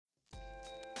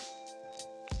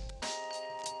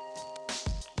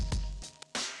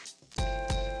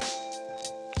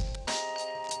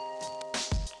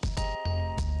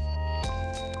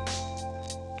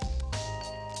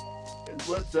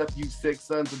What's up, you six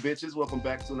sons of bitches? Welcome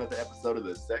back to another episode of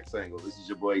The Sex Angle. This is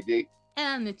your boy D.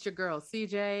 And it's your girl,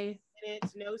 CJ. And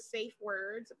it's no safe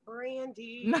words,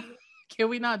 Brandy. Can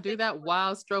we not do that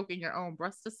while stroking your own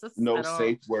breast? No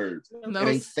safe words. No it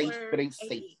ain't safe safe. It ain't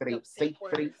safe. It ain't safe.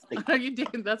 It ain't safe. Are you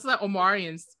doing? That's not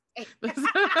Omarian's. That's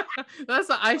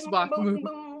the icebox move.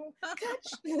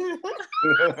 Turn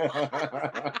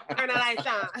the lights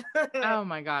on. Oh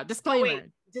my god! Disclaimer.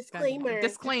 Oh,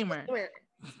 Disclaimer.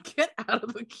 Get out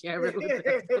of the camera.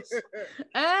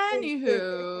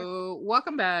 Anywho,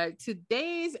 welcome back.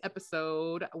 Today's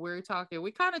episode,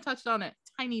 we kind of touched on it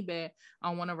a tiny bit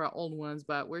on one of our old ones,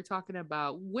 but we're talking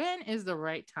about when is the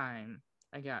right time,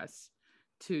 I guess,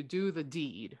 to do the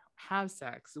deed, have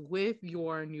sex with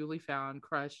your newly found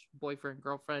crush, boyfriend,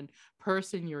 girlfriend,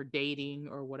 person you're dating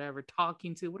or whatever,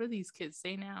 talking to. What do these kids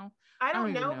say now? I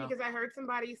don't know because I heard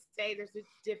somebody say there's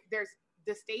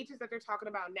the stages that they're talking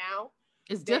about now.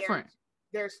 It's different.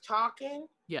 There's talking.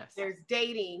 Yes. There's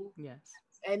dating. Yes.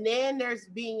 And then there's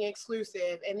being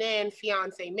exclusive, and then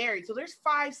fiance, married. So there's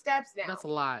 5 steps now. That's a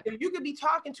lot. You could be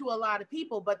talking to a lot of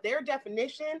people, but their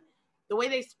definition, the way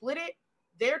they split it,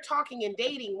 their talking and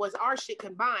dating was our shit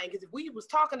combined. Because if we was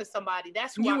talking to somebody,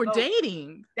 that's who you were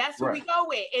dating. That's who we go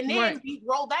with. And then we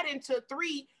roll that into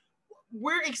 3.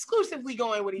 We're exclusively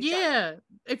going with each other. Yeah.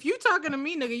 If you talking to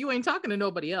me, nigga, you ain't talking to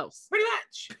nobody else. Pretty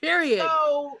much. Period.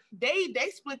 So they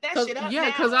split that shit up. Yeah,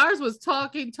 because ours was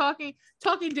talking,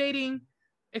 dating,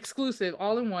 exclusive,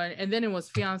 all in one, and then it was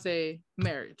fiance,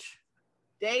 marriage.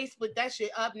 They split that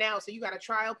shit up now. So you got a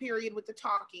trial period with the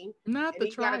talking. Not the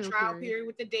trial. You got a trial period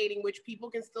with the dating, which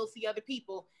people can still see other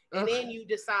people. And then you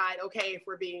decide, okay, if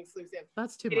we're being exclusive.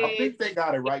 That's too much. I think they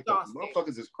got it right though.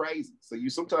 Motherfuckers is crazy. So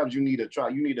sometimes you need to try.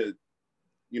 You need to,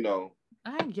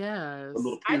 I guess.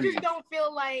 I just don't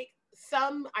feel like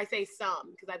I say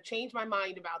some, because I've changed my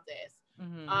mind about this.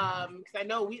 Because I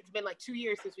know it's been like 2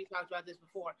 years since we talked about this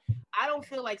before. I don't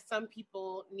feel like some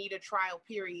people need a trial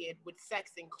period with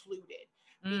sex included.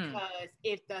 Because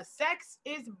if the sex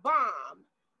is bomb,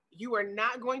 you are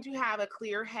not going to have a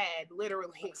clear head,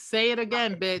 literally. Say it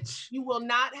again, bitch. You will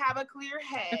not have a clear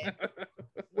head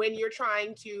when you're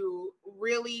trying to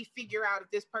really figure out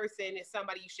if this person is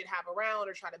somebody you should have around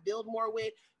or try to build more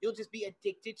with. You'll just be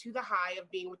addicted to the high of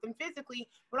being with them physically,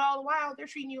 but all the while they're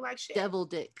treating you like shit. Devil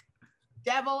dick.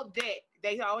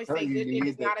 They always say good dick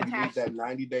is not attached. You need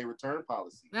that 90-day return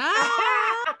policy.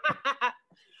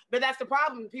 But that's the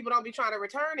problem. People don't be trying to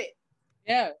return it.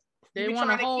 Yeah. They want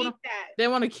to hold. They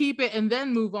want to keep it and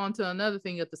then move on to another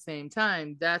thing at the same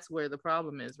time. That's where the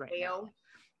problem is right now.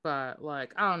 But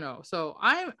like, I don't know. So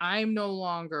I'm no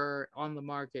longer on the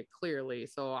market, clearly.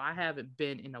 So I haven't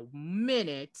been in a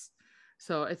minute.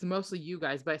 So it's mostly you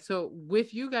guys. But so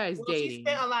with you guys dating, she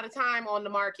spent a lot of time on the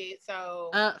market. So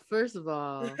first of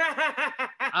all,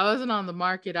 I wasn't on the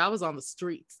market. I was on the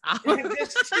streets. She was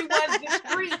the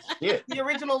streets. Yeah. The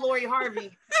original Lori Harvey.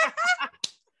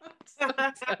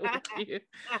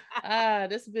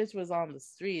 This bitch was on the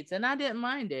streets and I didn't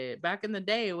mind it. Back in the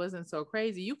day, it wasn't so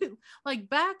crazy. You could, like,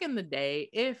 back in the day,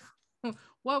 if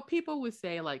well, people would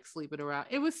say like sleeping around,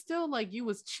 it was still like you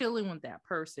was chilling with that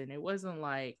person. It wasn't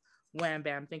like wham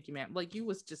bam thank you ma'am. Like you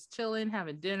was just chilling,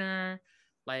 having dinner,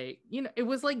 like, it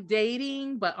was like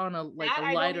dating but on a like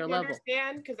a lighter level. I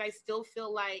understand, because I still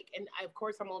feel like, and of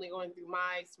course I'm only going through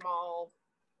my small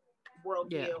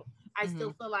worldview. I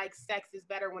still feel like sex is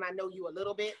better when I know you a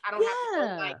little bit. I don't have to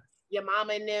know like your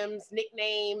mama and them's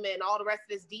nickname and all the rest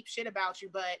of this deep shit about you.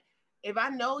 But if I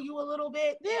know you a little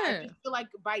bit, I just feel like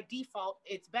by default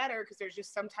it's better because there's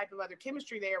just some type of other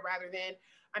chemistry there rather than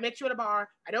I met you at a bar,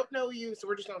 I don't know you, so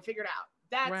we're just gonna figure it out.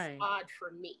 That's odd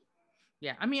for me.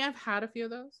 Yeah, I mean, I've had a few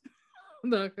of those.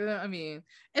 Look, I mean,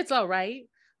 it's all right,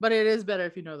 but it is better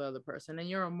if you know the other person and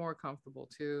you're more comfortable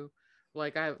too.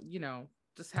 Like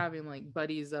just having like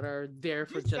buddies that are there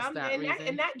for just that reason.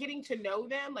 And that getting to know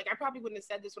them, like I probably wouldn't have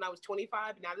said this when I was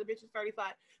 25, but now the bitch is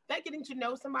 35. That getting to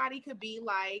know somebody could be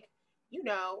like,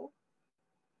 2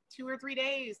 or 3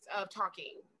 days of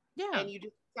talking. Yeah. And you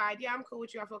decide, yeah, I'm cool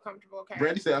with you. I feel comfortable. Okay.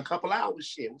 Brandy said a couple hours.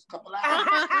 Shit, it was a couple hours.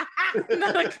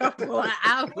 Not a couple of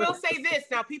hours. We'll say this.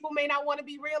 Now, people may not want to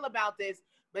be real about this,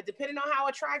 but depending on how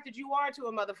attracted you are to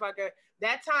a motherfucker,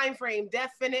 that time frame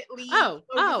definitely. What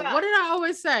did I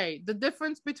always say? The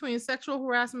difference between sexual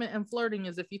harassment and flirting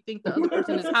is if you think the other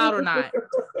person is hot or not.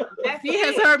 He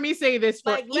has heard me say this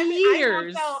for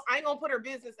years. I ain't gonna put her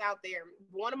business out there.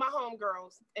 One of my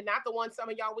homegirls, and not the one some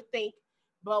of y'all would think,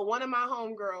 but one of my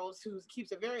homegirls who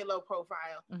keeps a very low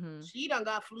profile, she done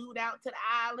got flued out to the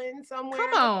island somewhere.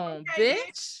 Come on,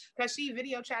 bitch. Because she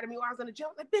video chatted me while I was on the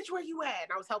jump. Like, bitch, where you at?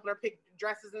 And I was helping her pick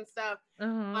dresses and stuff.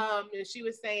 And she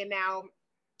was saying now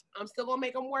I'm still gonna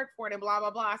make them work for it and blah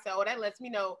blah blah. I said, oh, that lets me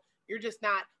know you're just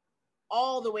not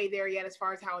all the way there yet as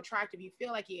far as how attractive you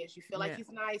feel like he is. You feel like he's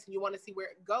nice and you want to see where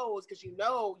it goes because you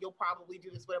know you'll probably do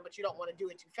this with him, but you don't want to do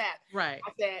it too fast. Right.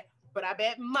 I said, but I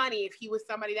bet money if he was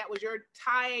somebody that was your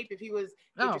type, if he was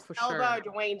for Elba,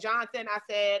 sure. Dwayne Johnson, I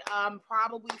said,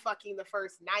 probably fucking the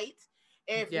first night.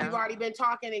 If we've already been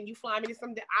talking and you fly me to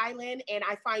some island and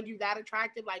I find you that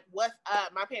attractive, like, what's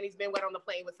up? My panties been wet on the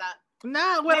plane. What's up?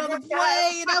 Not wet on the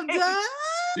plane. I'm done.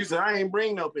 She said, I ain't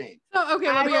bring no pants. So, okay,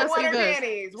 let me ask you this.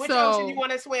 Panties? Which ocean you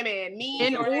want to swim in? Me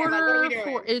in order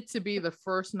for it to be the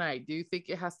first night, do you think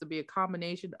it has to be a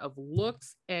combination of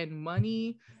looks and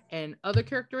money and other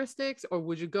characteristics, or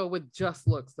would you go with just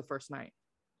looks the first night?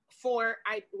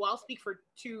 I'll speak for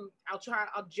two.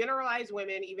 I'll generalize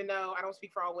women, even though I don't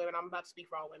speak for all women. I'm about to speak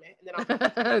for all women, and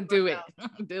then I'll do it.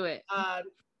 Do it.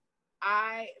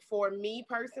 For me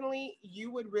personally,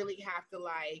 you would really have to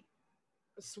like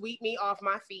sweep me off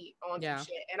my feet on some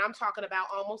shit, and I'm talking about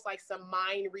almost like some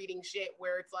mind reading shit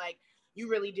where it's like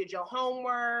you really did your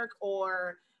homework,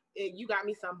 or you got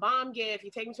me some bomb gift.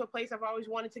 You take me to a place I've always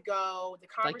wanted to go. The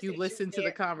conversation, like you listened to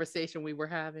the conversation we were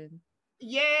having.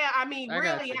 Yeah, I mean,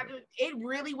 really, it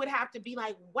really would have to be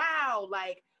like, wow,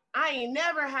 like I ain't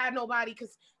never had nobody.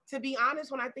 Because to be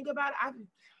honest, when I think about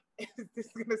it, this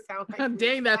is gonna sound like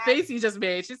dang that face you just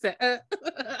made. She said,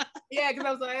 yeah, because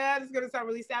I was like, this is gonna sound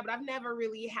really sad, but I've never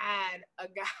really had a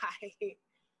guy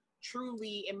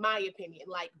truly, in my opinion,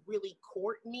 like really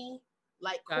court me,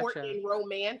 like court and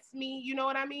romance me. You know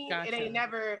what I mean? It ain't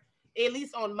never, at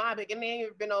least on my big, and there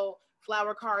ain't been no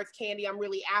flower cards, candy, I'm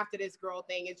really after this girl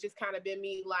thing. It's just kind of been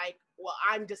me like, well,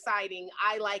 I'm deciding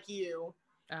I like you,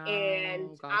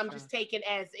 and I'm just taking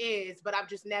as is, but I've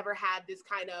just never had this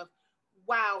kind of,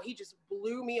 wow, he just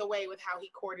blew me away with how he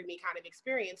courted me kind of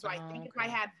experience. So I think if I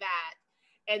had that,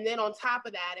 and then on top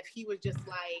of that, if he was just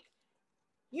like,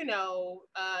 you know,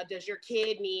 does your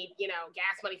kid need, you know,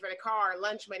 gas money for the car,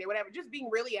 lunch money, or whatever, just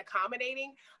being really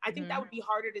accommodating, I think that would be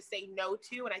harder to say no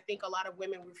to. And I think a lot of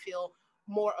women would feel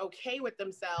more okay with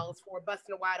themselves for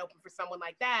busting it wide open for someone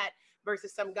like that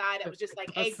versus some guy that was just like,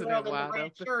 hey, girl in the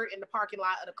red shirt in the parking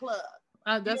lot of the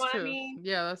club. That's true. I mean?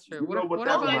 Yeah, that's true. And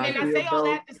I say all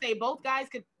that to say both guys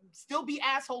could still be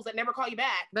assholes that never call you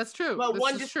back. That's true. But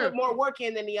one just put more work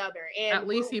in than the other. And at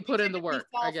least he put in the work,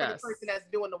 I guess. For the person that's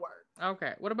doing the work.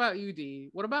 Okay. What about you, D?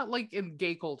 What about like in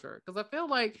gay culture? Because I feel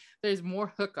like there's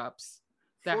more hookups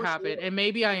that happen. Sure. And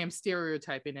maybe I am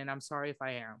stereotyping, and I'm sorry if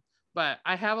I am. But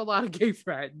I have a lot of gay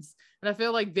friends, and I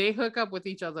feel like they hook up with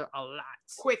each other a lot.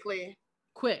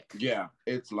 Quick. Yeah,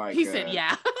 it's like he said,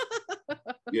 yeah.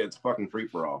 Yeah, it's fucking free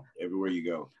for all everywhere you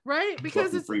go. Right,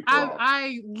 because it's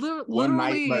literally one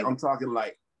night. Like I'm talking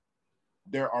like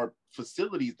there are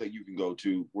facilities that you can go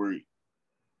to where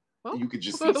you could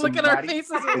just see look at our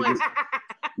faces.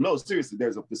 No, seriously,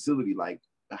 there's a facility like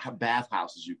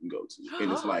bathhouses you can go to,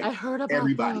 and it's like I heard about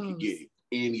everybody can get it.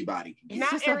 Anybody can get it.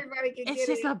 Not everybody can get it. It's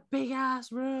just a big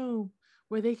ass room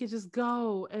where they could just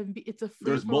go and it's a free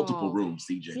There's multiple rooms,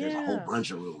 CJ. Yeah. There's a whole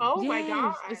bunch of rooms. Oh my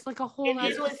god. It's like a whole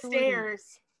endless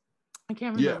stairs. I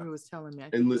can't remember who was telling me.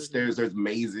 Endless stairs, there's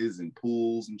mazes and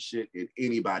pools and shit, and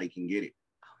anybody can get it.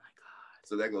 Oh my god.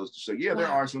 So that goes to show, there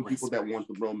are some people that want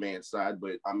the romance side,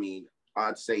 but I mean,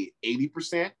 I'd say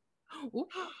 80%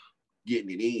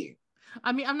 getting it in.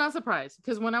 I mean, I'm not surprised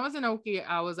because when I was in Oki,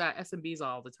 I was at SMBs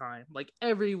all the time, like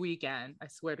every weekend. I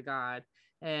swear to God.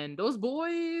 And those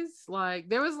boys, like,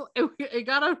 there was it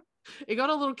got a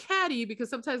little catty because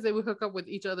sometimes they would hook up with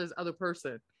each other's other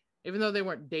person, even though they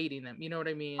weren't dating them. You know what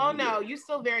I mean? Oh no, you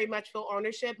still very much feel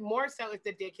ownership. More so if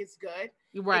the dick is good,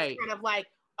 right? It's kind of like,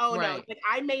 oh no, like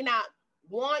I may not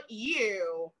want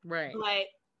you, right? But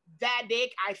that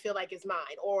dick I feel like is mine,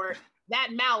 or that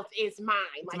mouth is mine.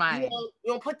 Like mine. You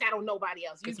don't put that on nobody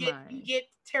else. You get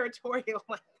territorial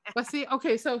like that. But see,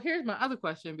 okay, so here's my other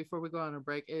question before we go on a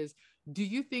break is, do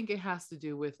you think it has to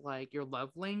do with like your love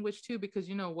language too? Because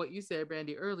you know what you said,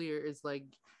 Brandy, earlier is like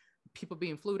people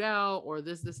being flued out or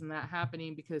this and that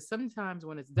happening, because sometimes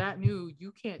when it's that new,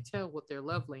 you can't tell what their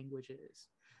love language is.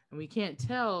 And we can't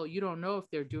tell, you don't know if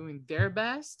they're doing their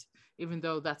best, even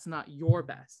though that's not your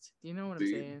best. Do you know what I'm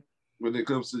saying? When it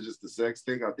comes to just the sex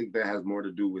thing, I think that has more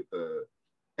to do with the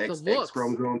X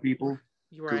chromosome people.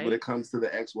 Because when it comes to the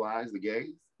XYs, the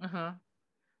gays,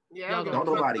 yeah, don't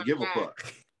nobody give a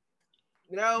fuck.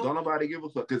 No, don't nobody give a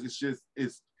fuck because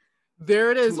it's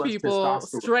there it is, people,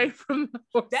 straight from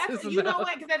the that's you know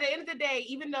what? Because at the end of the day,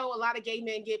 even though a lot of gay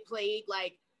men get played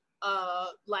like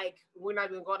we're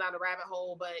not even going down the rabbit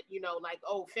hole, but you know, like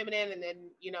feminine, and then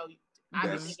you know,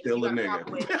 that's still a nigga.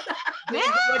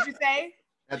 What'd you say?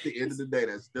 At the end of the day,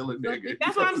 that's still a nigga.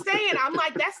 That's what I'm saying. I'm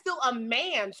like, that's still a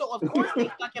man. So of course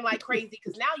they fucking like crazy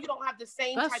because now you don't have the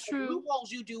same type of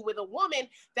loopholes you do with a woman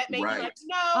that make you like,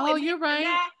 no. Oh, you're right.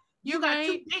 You got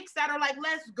two dicks that are like,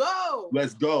 let's go.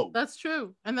 Let's go. That's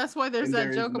true. And that's why there's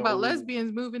that joke about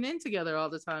lesbians moving in together all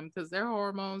the time because their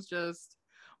hormones just,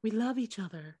 we love each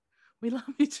other. We love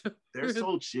each other. They're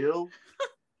so chill.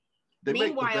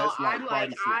 Meanwhile, I'm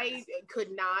like, I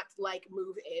could not like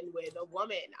move in with a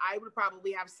woman. I would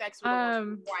probably have sex with a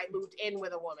woman before I moved in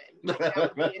with a woman. Like,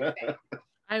 that would be insane.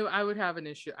 I would have an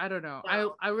issue. I don't know.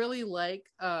 No. I really like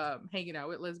hanging out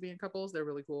with lesbian couples. They're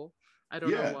really cool. I don't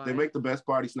know why. They make the best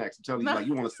party snacks. I'm telling you, like,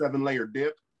 you want a 7-layer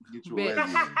dip? Get you a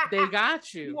lesbian. They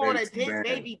got you. You want a dip,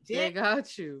 baby dip? They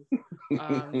got you.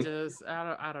 I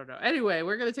don't know. Anyway,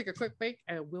 we're gonna take a quick break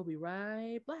and we'll be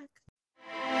right back.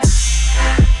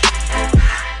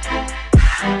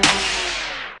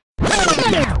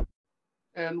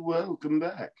 And welcome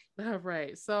back. All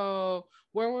right. So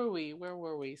where were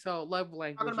we? So love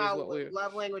languages. Talking about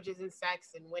love languages and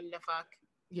sex and when the fuck.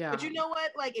 Yeah. But you know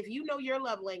what? Like, if you know your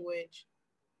love language,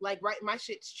 like, right, my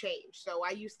shit's changed. So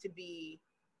I used to be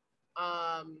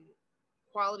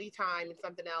quality time and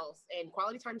something else. And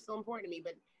quality time is still important to me,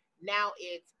 but now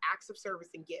it's acts of service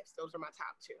and gifts. Those are my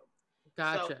top two.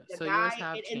 Gotcha. So yours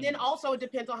have and then also it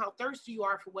depends on how thirsty you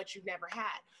are for what you've never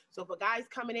had. So if a guy's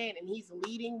coming in and he's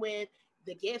leading with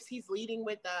the gifts, he's leading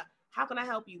with the, how can I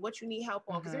help you? What you need help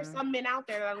on? Because there's some men out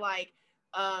there that are like,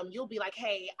 you'll be like,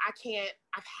 hey, I can't,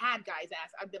 I've had guys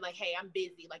ask, I've been like, hey, I'm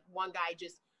busy. Like one guy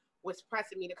just was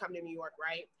pressing me to come to New York,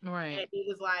 right? Right. And he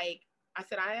was like, I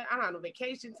said, I don't know,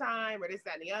 vacation time or this,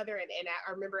 that, and the other. And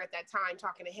I remember at that time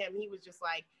talking to him, he was just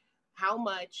like, how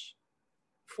much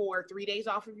for 3 days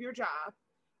off of your job?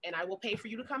 And I will pay for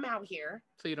you to come out here.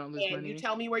 So you don't lose money. And you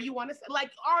tell me where you want to, like,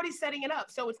 already setting it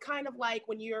up. So it's kind of like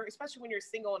when you're, especially when you're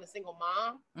single and a single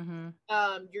mom,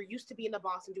 you're used to being the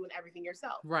boss and doing everything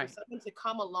yourself. Right. For someone to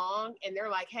come along and they're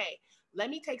like, hey, let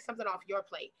me take something off your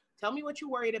plate. Tell me what you're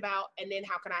worried about. And then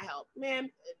how can I help? Man,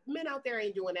 men out there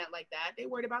ain't doing that like that. They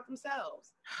worried about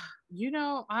themselves. You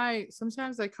know,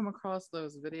 sometimes I come across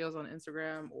those videos on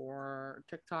Instagram or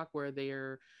TikTok where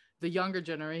the younger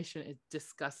generation is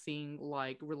discussing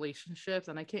like relationships,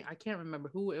 and I can't remember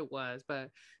who it was,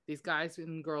 but these guys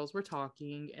and girls were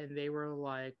talking and they were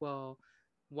like, well,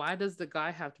 why does the guy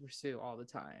have to pursue all the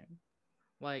time?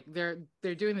 Like they're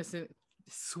doing this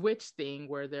switch thing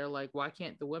where they're like, why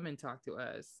can't the women talk to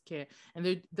us?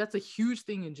 That's a huge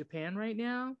thing in Japan right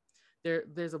now.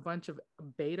 There's a bunch of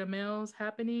beta males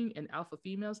happening and alpha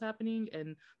females happening,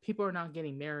 and people are not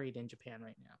getting married in Japan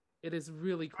right now. It is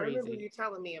really crazy. I remember you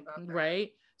telling me about that. Right?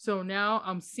 So now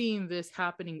I'm seeing this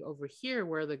happening over here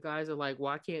where the guys are like,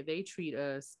 why can't they treat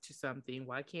us to something?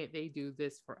 Why can't they do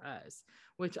this for us?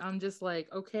 Which I'm just like,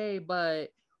 okay, but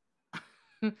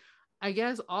I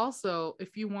guess also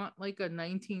if you want like a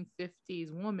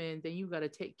 1950s woman, then you got to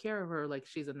take care of her like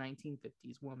she's a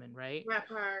 1950s woman, right? That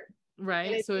part. Right.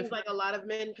 And it seems like a lot of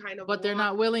men kind of, but they're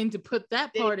not willing to put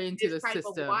that part into the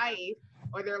system. Of wife,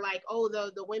 or they're like, oh,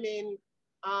 the women,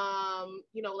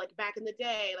 you know, like back in the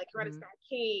day, like Coretta Scott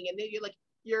King, and then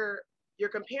you're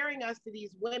comparing us to these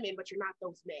women, but you're not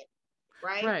those men,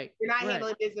 right? Right. You're not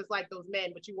handling business like those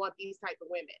men, but you want these type of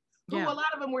women. Who a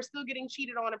lot of them were still getting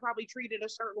cheated on and probably treated a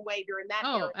certain way during that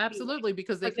era. Oh, absolutely,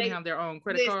 because they couldn't have their own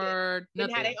credit card.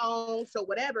 Didn't have their own, so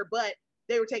whatever, but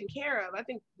they were taken care of. I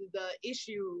think the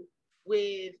issue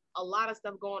with a lot of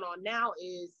stuff going on now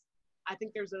is I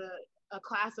think there's a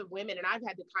class of women, and I've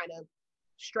had to kind of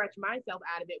stretch myself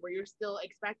out of it, where you're still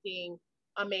expecting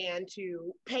a man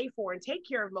to pay for and take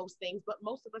care of most things, but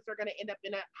most of us are going to end up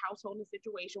in a household and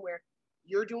situation where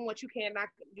you're doing what you can, not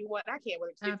do what I can.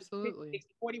 Whether it's 50,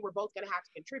 40, we're both going to have to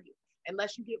contribute.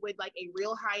 Unless you get with like a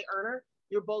real high earner,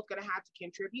 you're both going to have to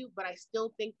contribute. But I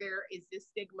still think there is this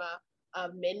stigma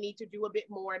of men need to do a bit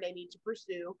more and they need to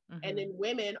pursue. And then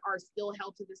women are still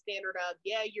held to the standard of,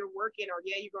 yeah, you're working, or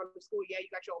yeah, you're going to school, yeah, you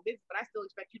got your own business, but I still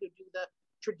expect you to do the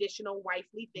traditional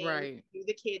wifely thing, do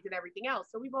the kids and everything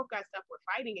else. So we both got stuff we're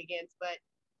fighting against, but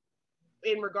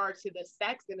in regards to the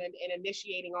sex and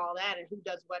initiating all that and who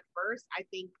does what first, I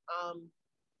think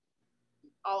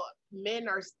all men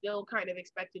are still kind of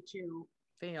expected to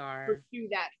pursue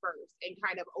that first and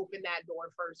kind of open that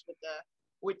door first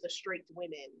with the straight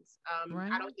women's.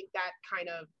 I don't think that kind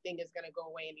of thing is going to go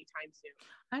away anytime soon.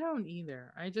 I don't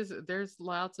either. There's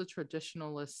lots of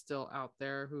traditionalists still out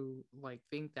there who like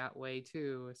think that way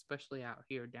too, especially out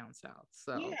here down south.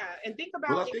 So yeah, and think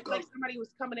about if like somebody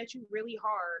was coming at you really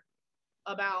hard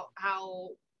about how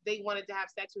they wanted to have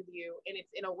sex with you, and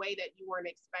it's in a way that you weren't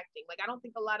expecting. Like, I don't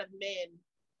think a lot of men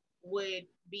would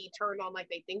be turned on like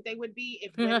they think they would be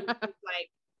if women was like,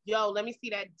 yo, let me see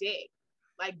that dick.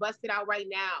 Like, bust it out right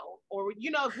now. Or,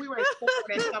 you know, if we were as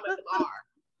forward as some of them are,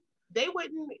 they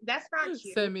wouldn't. That's not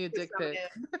cute. Send me a dick pic.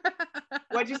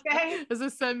 What'd you say? Is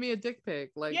it send me a dick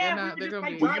pic? Like, yeah, they're gonna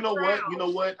like, be. Well, you know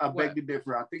what? I beg to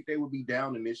differ. I think they would be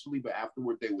down initially, but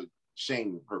afterward they would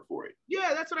shame her for it.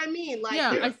 Yeah, that's what I mean. Like,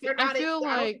 yeah, I feel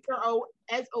like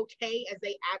they're as okay as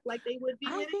they act like they would be.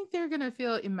 I think they're gonna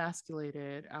feel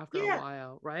emasculated after a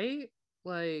while, right?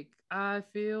 Like, I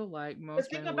feel like most.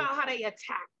 But think about how they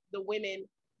attack the women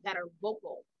that are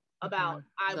vocal about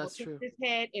I will take this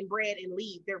head and bread and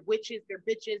leave. They're witches, they're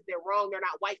bitches, they're wrong, they're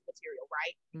not wife material,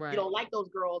 right? You don't like those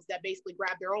girls that basically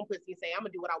grab their own pussy and say, I'm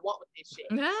gonna do what I want with this shit.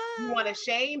 You want to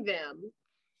shame them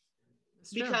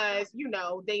because you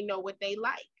know they know what they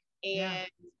like.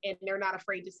 And they're not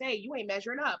afraid to say, you ain't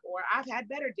measuring up, or I've had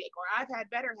better dick, or I've had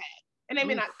better head. And they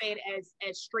may not say it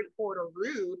as straightforward or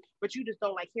rude, but you just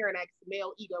don't like hearing that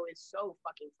male ego is so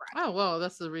fucking fragile. Oh, well,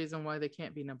 that's the reason why they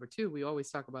can't be number two. We always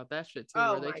talk about that shit too,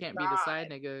 where they can't be the side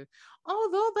nigga.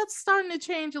 Although that's starting to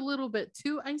change a little bit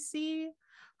too, I see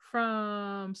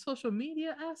from social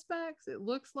media aspects. It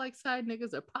looks like side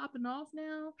niggas are popping off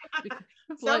now.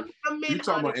 Like, you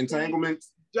talking about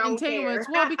entanglements? Entanglements.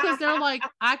 Well, because they're like,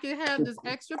 I can have this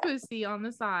extra pussy on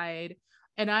the side,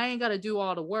 and I ain't got to do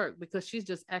all the work because she's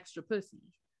just extra pussy.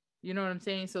 You know what I'm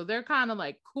saying? So they're kind of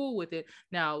like cool with it.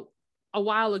 Now, a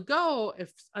while ago,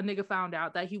 if a nigga found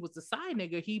out that he was a side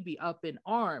nigga, he'd be up in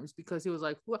arms because he was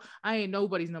like, well, I ain't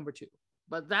nobody's number two.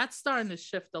 But that's starting to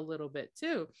shift a little bit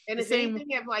too. And the same thing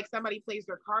if like somebody plays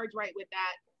their cards right with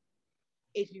that.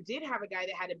 If you did have a guy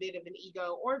that had a bit of an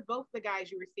ego, or both the guys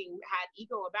you were seeing had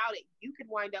ego about it, you could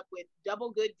wind up with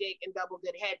double good dick and double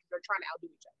good head because they're trying to outdo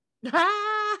each other.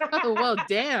 Well,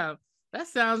 damn, that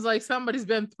sounds like somebody's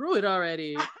been through it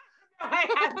already. I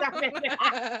have not been through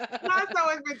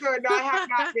it. No, I have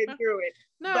not been through it.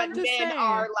 No, but men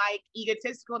are like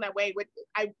egotistical in that way.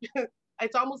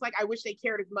 It's almost like I wish they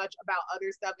cared as much about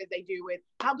other stuff as they do with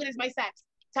how good is my sex.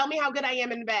 Tell me how good I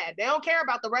am in bed. They don't care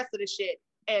about the rest of the shit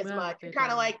as much. You're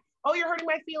kind of like, oh, you're hurting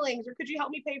my feelings, or could you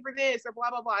help me pay for this, or blah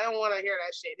blah blah. I don't want to hear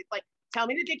that shit. It's like, tell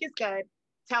me the dick is good.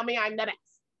 Tell me I'm the best.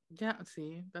 Yeah,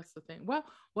 see, that's the thing. Well,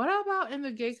 what about in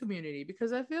the gay community?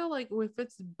 Because I feel like if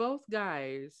it's both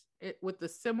guys with the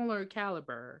similar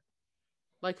caliber,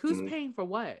 like who's paying for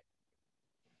what?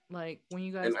 Like when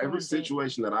you guys in every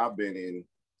situation that I've been in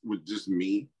with just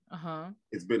me,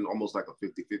 it's been almost like a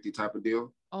 50-50 type of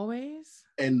deal. Always?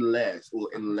 Unless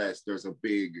there's a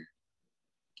big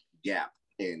gap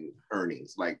in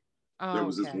earnings. Like there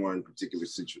was this one particular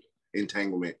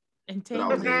entanglement.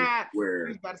 Where I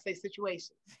was about to say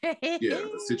situation. Yeah,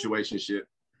 a situationship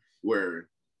where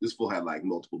this fool had like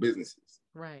multiple businesses.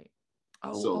 Right.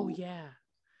 Oh yeah.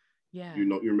 Yeah.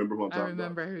 You remember who I'm talking about? I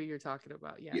remember who you're talking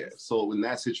about. Yes. Yeah. So in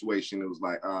that situation, it was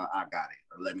like, I got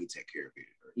it. Or let me take care of it.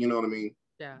 You know what I mean?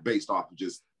 Yeah. Based off of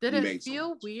just. Did it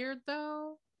feel weird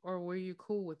though, or were you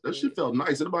cool with that? That shit felt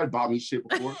nice. Anybody bought me shit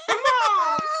before?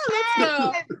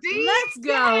 Let's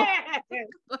go.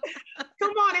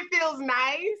 Come on, it feels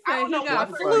nice. I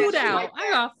got flued out.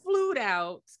 I got flued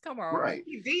out. Come on. Right.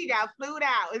 D got flued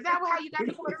out. Is that how you got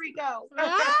to Puerto Rico?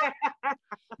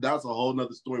 That's a whole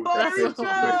nother story.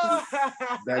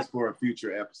 That's for a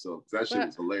future episode. That shit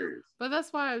was hilarious. But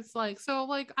that's why it's like, so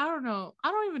like, I don't know.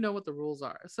 I don't even know what the rules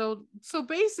are. So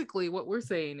basically what we're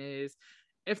saying is,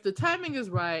 if the timing is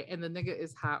right and the nigga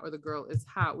is hot or the girl is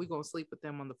hot, we're going to sleep with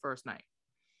them on the first night.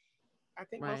 I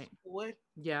think most people would.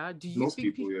 Yeah. Do you most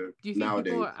think people, do you think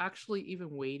nowadays people are actually even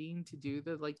waiting to do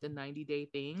the 90-day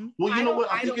thing? Well, you know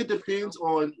what? I think it depends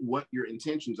on what your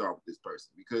intentions are with this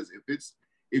person. Because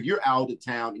if you're out of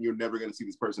town and you're never going to see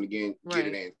this person again, get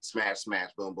it in, smash,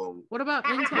 boom, boom. What about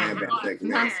in town? You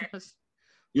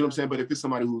know what I'm saying? But if it's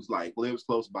somebody who's like lives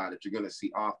close by that you're going to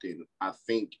see often, I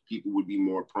think people would be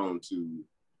more prone to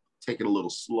take it a little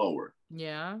slower.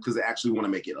 Yeah. Because they actually want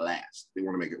to make it last. They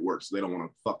want to make it work. So they don't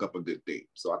want to fuck up a good date.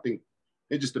 So I think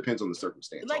it just depends on the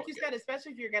circumstance. Like you said,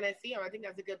 especially if you're going to see them, I think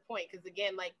that's a good point. Because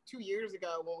again, like 2 years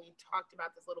ago when we talked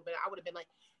about this a little bit, I would have been like,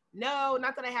 no,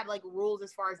 not that I had like rules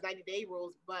as far as 90-day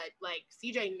rules, but like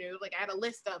CJ knew, like I had a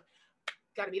list of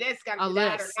got to be this, got to be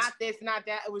that, or not this, not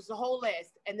that. It was the whole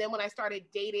list. And then when I started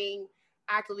dating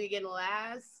actively again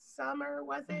last summer,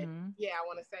 was it? Yeah, I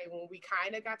want to say when we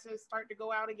kind of got to start to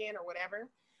go out again or whatever.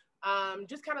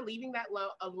 Just kind of leaving that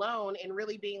alone and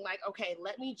really being like, okay,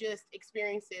 let me just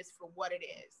experience this for what it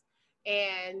is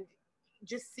and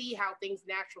just see how things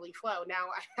naturally flow. Now,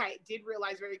 I did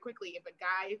realize very quickly, if a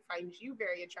guy finds you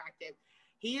very attractive,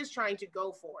 He is trying to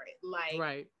go for it. Like,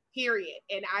 right. Period.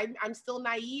 And I'm still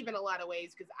naive in a lot of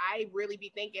ways because I really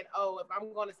be thinking, oh, if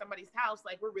I'm going to somebody's house,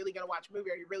 like we're really gonna watch a movie,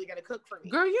 or you're really gonna cook for me.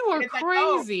 Girl, you are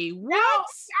crazy. Like, oh, what?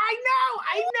 No,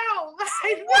 I know.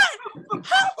 What?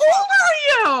 How old are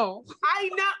you? I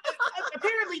know.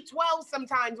 Apparently 12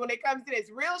 sometimes when it comes to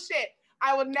this. Real shit.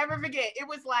 I will never forget. It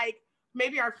was like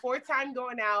maybe our 4th time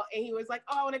going out, and he was like,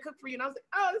 oh, I want to cook for you. And I was like,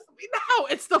 oh, this will be nice. No,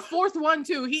 it's the 4th one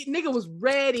too. Nigga was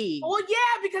ready. Well,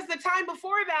 yeah, because the time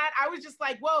before that, I was just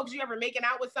like, whoa, because you ever making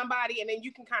out with somebody, and then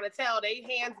you can kind of tell they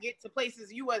hands get to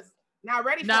places you was not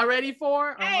ready for. Not ready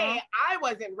for? Hey, I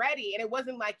wasn't ready. And it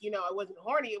wasn't like, I wasn't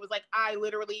horny. It was like, I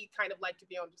literally kind of like to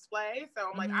be on display. So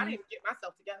I'm like, I didn't get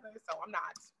myself together, so I'm not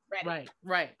ready.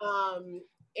 Right.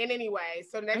 And anyway,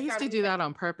 so next time. I used to do that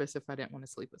on purpose if I didn't want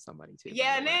to sleep with somebody too.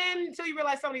 Yeah, and then until you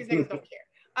realize some of these niggas don't care.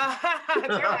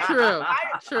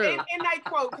 True. And I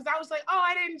quote, because I was like, oh,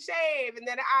 I didn't shave. And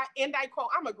then I quote,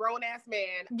 I'm a grown ass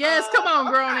man. Yes, come on,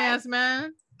 grown ass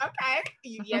man. Okay.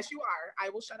 Yes, you are. I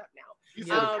will shut up now. You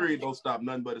said a period don't stop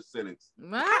nothing but a sentence.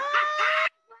 But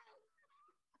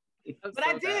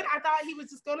I did. I thought he was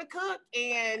just gonna cook,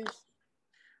 and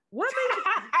what?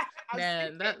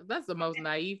 Man, that's the most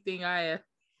naive thing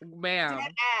ma'am.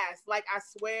 Dead ass. Like, I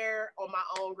swear on my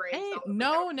own grave. Ain't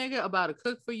no nigga about to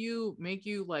cook for you, make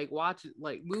you like watch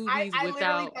like movies I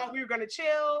without. literally thought we were gonna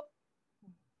chill,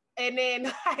 and then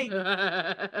like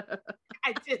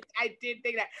I did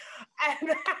think that.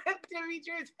 And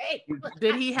Demetrius,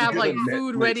 did he have like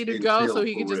food ready to go so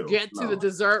he could just get to the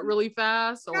dessert really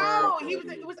fast? Or? No,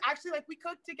 it was actually like we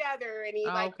cooked together, and he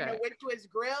went to his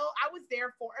grill. I was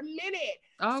there for a minute.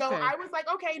 Okay. So I was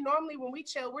like, okay, normally when we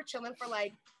chill, we're chilling for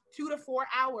like 2 to 4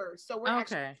 hours. So we're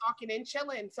actually talking and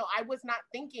chilling. So I was not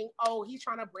thinking, oh, he's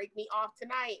trying to break me off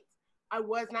tonight. I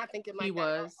was not thinking like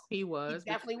that. He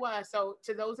definitely was. So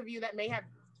to those of you that may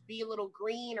be a little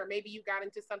green, or maybe you got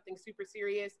into something super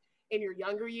serious in your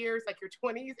younger years, like your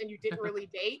 20s, and you didn't really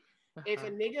date, if a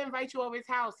nigga invites you over his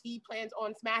house, he plans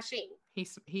on smashing.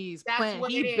 He's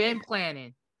been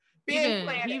planning.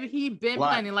 He been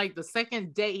planning. Like the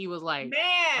second date, he was like, man,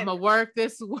 I'm gonna work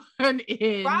this one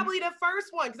in. Probably the first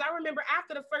one, because I remember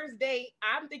after the first date,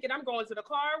 I'm thinking I'm going to the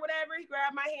car or whatever. He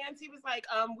grabbed my hands. He was like,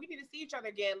 we need to see each other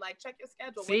again. Like, check your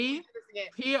schedule. See,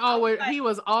 he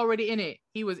was already in it.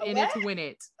 He was in it to win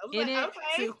it. To win it.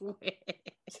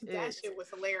 That shit was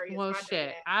hilarious. Well,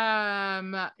 shit.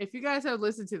 If you guys have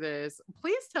listened to this,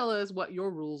 please tell us what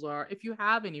your rules are. If you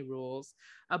have any rules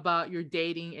about your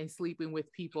dating and sleeping with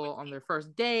people on their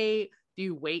first date. Do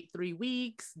you wait 3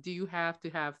 weeks? Do you have to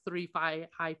have 3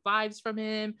 high fives from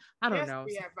him? I don't know.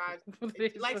 3 high fives.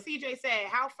 Like CJ said,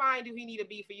 how fine do he need to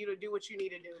be for you to do what you need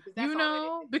to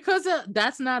do? Because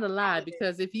that's not a lie.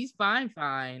 Because if he's fine,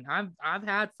 I've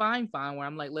had fine where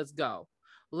I'm like, let's go.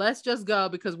 Let's just go,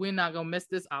 because we're not gonna miss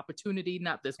this opportunity,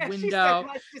 not this window.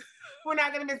 We're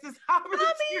not gonna miss this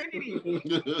opportunity.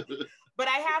 But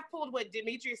I have pulled what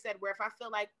Demetrius said, where if I feel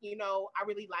like, I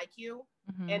really like you,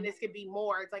 and this could be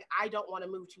more, it's like, I don't want to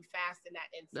move too fast in that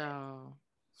instant. No.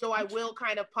 So I will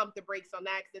kind of pump the brakes on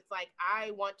that, because it's like,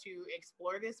 I want to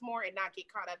explore this more and not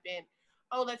get caught up in,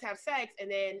 oh, let's have sex,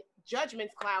 and then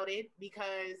judgment's clouded,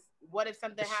 because what if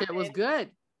something happened? Shit was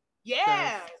good.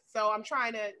 Yeah. So I'm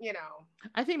trying to,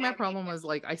 I think my problem was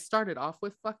like, I started off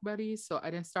with fuck buddies, so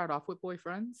I didn't start off with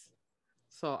boyfriends.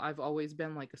 So I've always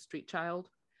been like a street child.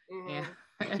 Yeah.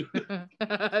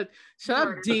 Shut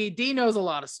up, D. D knows a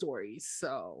lot of stories,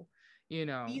 so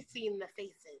he's seen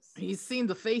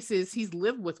the faces. He's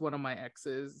lived with one of my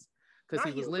exes, because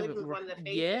he was living with one of the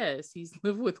faces. Yes, he's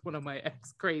lived with one of my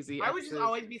crazy I would just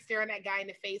always be staring that guy in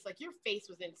the face, like, your face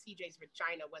was in CJ's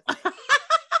vagina, wasn't it?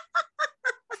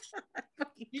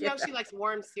 She likes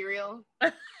worm cereal.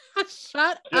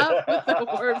 Shut up with the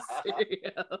worm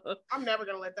cereal. I'm never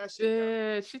gonna let that shit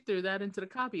go. She threw that into the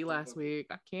copy last week.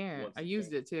 I can't. I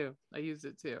used it too.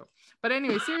 But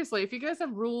anyway, seriously, if you guys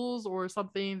have rules or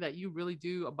something that you really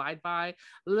do abide by,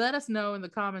 let us know in the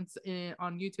comments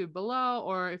on YouTube below,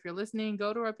 or if you're listening,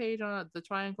 go to our page on The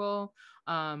Triangle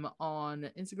on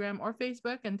Instagram or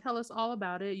Facebook and tell us all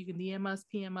about it. You can DM us,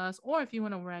 PM us, or if you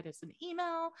want to write us an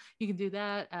email, you can do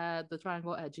that at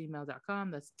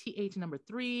thetriangle@gmail.com. That's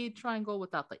TH3 triangle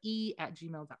without the E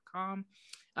 @gmail.com.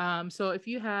 So if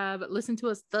you have listened to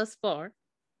us thus far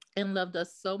and loved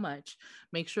us so much,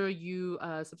 make sure you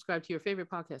subscribe to your favorite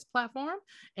podcast platform.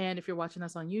 And if you're watching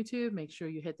us on YouTube, make sure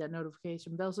you hit that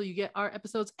notification bell so you get our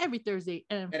episodes every Thursday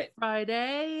and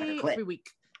Friday,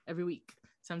 every week.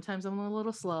 Sometimes I'm a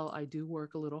little slow. I do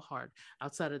work a little hard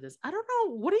outside of this. I don't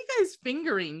know. What are you guys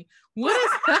fingering? What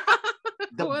is that?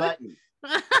 The button.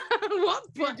 What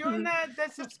You're doing the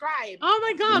subscribe. Oh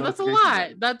my god, that's a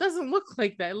lot. That doesn't look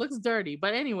like that. It looks dirty.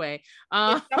 But anyway,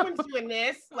 if someone's doing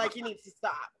this, like, you need to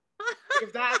stop.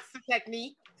 If that's the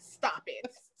technique, stop it.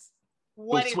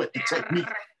 What is that? Technique.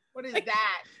 What is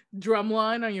that?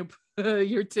 Drumline on your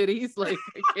titties, like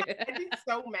I'd be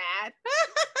so mad.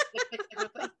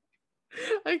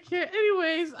 I can't.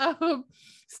 Anyways,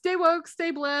 stay woke,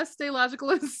 stay blessed, stay logical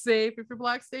and safe. If you're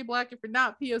Black, stay Black. If you're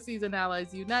not, POCs and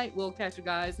allies unite. We'll catch you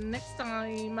guys next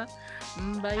time.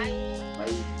 Bye.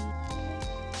 Bye.